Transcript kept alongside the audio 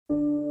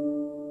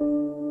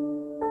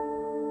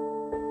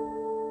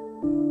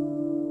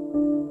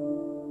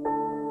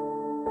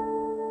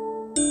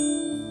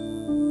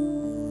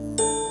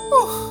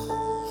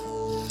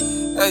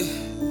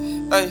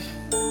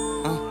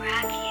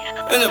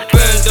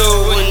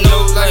bando with no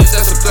lights,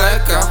 that's a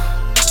blackout.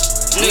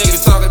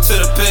 Niggas talking to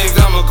the pigs,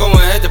 I'ma go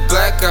ahead to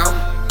blackout.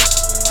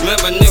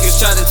 Remember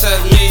niggas tried to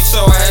test me,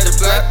 so I had to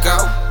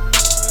blackout.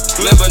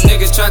 Remember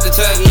niggas tried to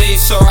test me,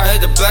 so I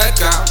had to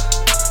blackout.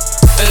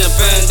 In the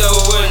bando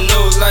with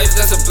no lights,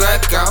 that's a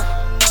blackout.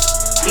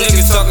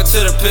 Niggas talking to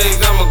the pigs,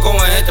 I'ma go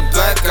ahead to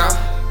blackout.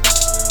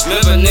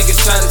 Remember niggas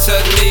tried to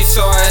test me,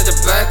 so I had to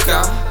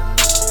blackout.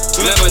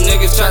 Remember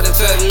niggas tried to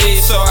test me,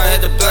 so I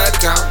had to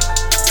blackout.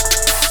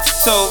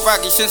 So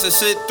Rocky since the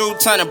shit through,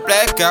 time to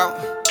blackout.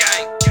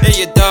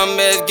 Hey, you dumb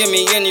ass, give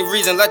me any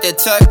reason, let that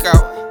tuck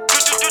out.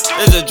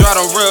 It's a drought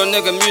on real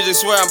nigga music,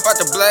 swear I'm about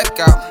to black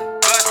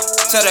out.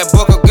 Tell that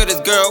book will get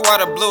his girl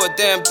water, blew it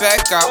damn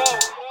back out.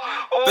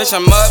 Bitch,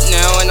 I'm up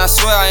now, and I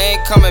swear I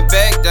ain't coming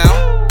back down.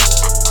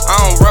 I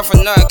don't run for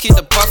nothing, keep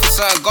the pump for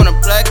something, gonna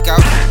black out.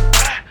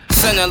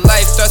 Sending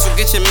life threats will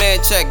get your man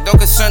checked.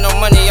 Don't concern no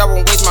money, I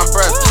won't waste my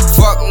breath.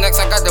 Fuck next,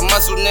 I got the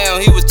muscle now.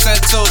 He was 10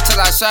 toes till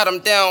I shot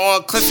him down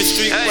on Clifford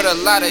Street with a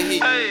lot of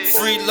heat.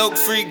 Free Luke,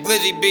 free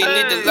Glizzy B.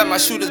 Need to let my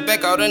shooters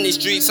back out in these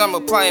streets. I'm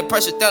applying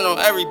pressure down on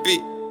every beat.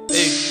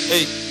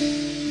 Hey,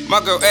 my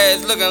girl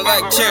ass looking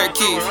like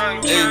Cherokees.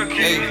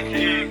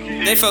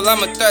 Hey, they feel I'm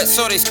a threat,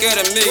 so they scared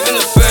of me. In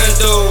the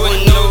bando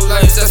with no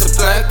lights, that's a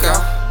blackout.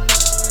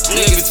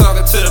 Niggas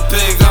talking to the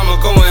pigs, I'ma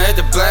go ahead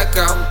to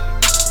blackout.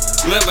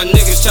 Remember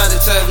niggas tried to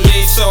test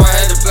me, so I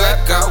had to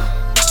blackout.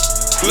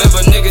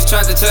 Remember niggas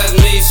tried to test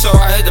me, so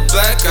I had to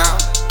blackout.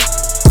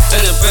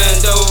 In the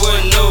bando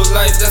with no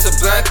lights, that's a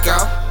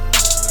blackout.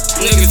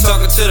 Niggas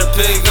talking to the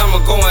pigs, I'ma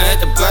go ahead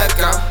to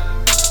blackout.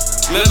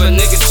 Remember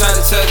niggas tried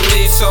to test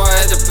me, so I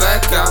had to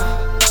blackout.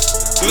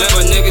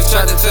 Remember niggas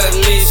tried to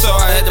test me, so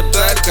I had to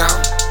blackout.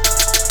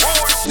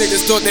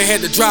 Niggas thought they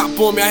had to drop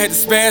on me, I had to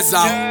spaz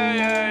out.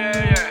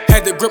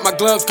 Had to grip my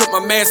gloves, grip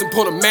my mask, and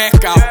pull the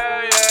Mac out.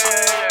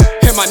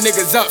 Hit my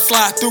niggas up,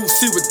 slide through,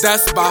 see what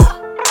that's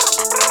about.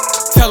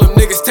 Tell them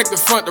niggas take the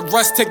front, the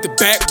rest take the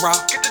back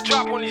route. Get the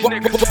drop on these Walk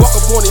niggas.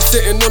 up on him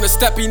sitting on the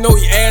step, he know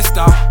he assed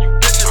out. You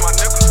dissing my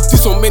niggas. Do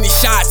so many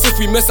shots, if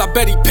we miss, I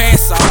bet he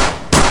pass out.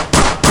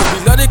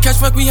 We love to catch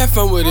fuck, we have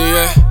fun with it,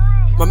 yeah.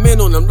 My man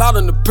on them loud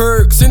on the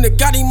perks, and the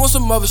got him on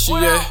some other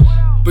shit, yeah.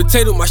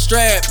 Potato my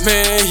strap,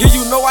 man, here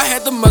you know I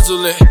had to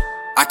muzzle it.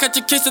 I catch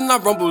a case and I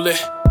rumble it.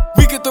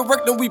 We get the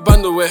work, then we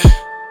bundle it.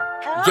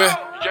 Yeah.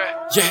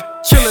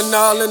 Chillin'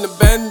 all in the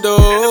bando.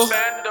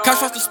 Cash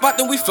off the spot,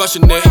 then we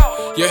flushin' it.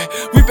 Yeah,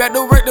 we back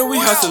to work, then we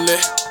hustle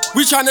it.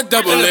 We tryna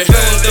double In the it.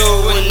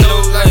 bando with no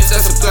lights,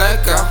 that's a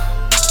blackout.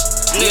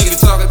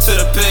 Niggas talking to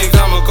the pigs,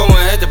 I'ma go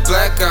ahead to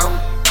blackout.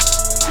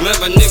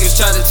 Remember niggas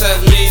tried to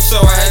test me,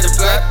 so I had to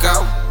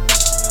blackout.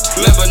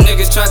 Remember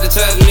niggas tried to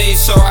test me,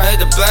 so I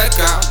had to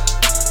blackout.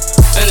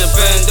 In the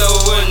bando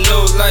with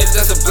no lights,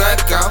 that's a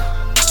blackout.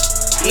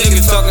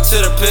 Niggas talking to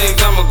the pigs,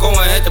 I'ma go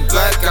ahead to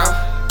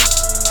blackout.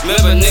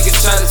 Remember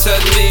niggas tried to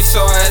test me, so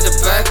I had to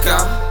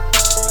blackout.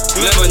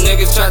 Remember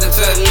niggas tried to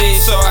test me,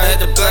 so I had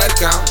to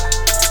blackout.